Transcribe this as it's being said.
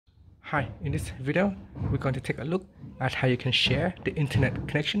Hi, in this video, we're going to take a look at how you can share the internet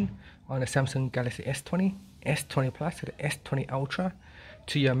connection on the Samsung Galaxy S20, S20 Plus, and the S20 Ultra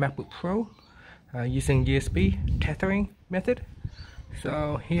to your MacBook Pro using USB tethering method.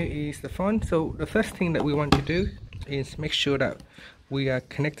 So here is the phone. So the first thing that we want to do is make sure that we are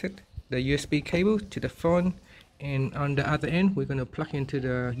connected the USB cable to the phone, and on the other end we're going to plug into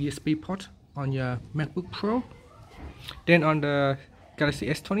the USB port on your MacBook Pro. Then on the Galaxy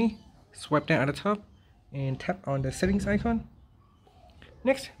S20, swipe down at the top and tap on the settings icon.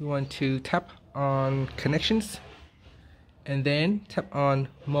 Next, we want to tap on connections and then tap on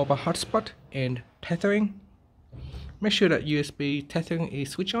mobile hotspot and tethering. Make sure that USB tethering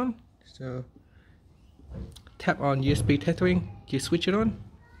is switched on. So tap on USB tethering to switch it on.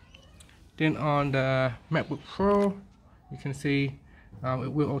 Then on the MacBook Pro, you can see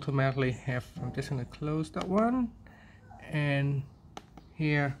it will automatically have. I'm just going to close that one, and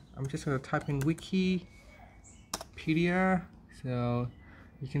here I'm just going to type in Wikipedia, so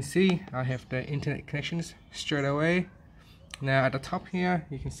you can see I have the internet connections straight away. Now at the top here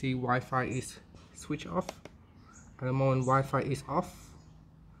you can see Wi-Fi is switched off. At the moment Wi-Fi is off,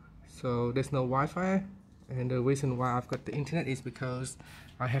 so there's no Wi-Fi, and the reason why I've got the internet is because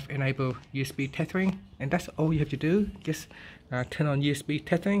I have enabled USB tethering, and that's all you have to do. Just turn on USB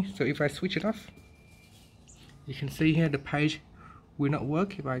tethering. So if I switch it off, you can see here the page will not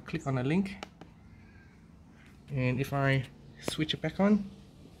work if I click on a link, and if I switch it back on,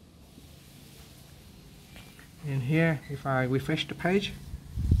 and here if I refresh the page,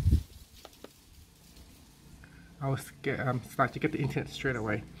 I will start to get the internet straight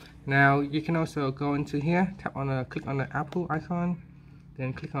away. Now you can also go into here, click on the Apple icon,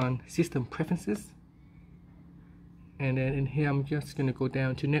 then click on System Preferences, and then in here I'm just going to go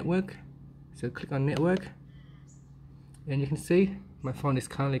down to Network. So click on Network, and you can see my phone is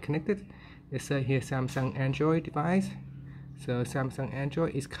currently connected. It says here Samsung Android device. So Samsung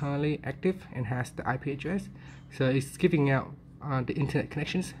Android is currently active and has the IP address. So it's giving out the internet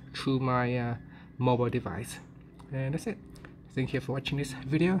connections through my mobile device. And that's it. Thank you for watching this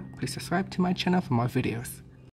video. Please subscribe to my channel for more videos.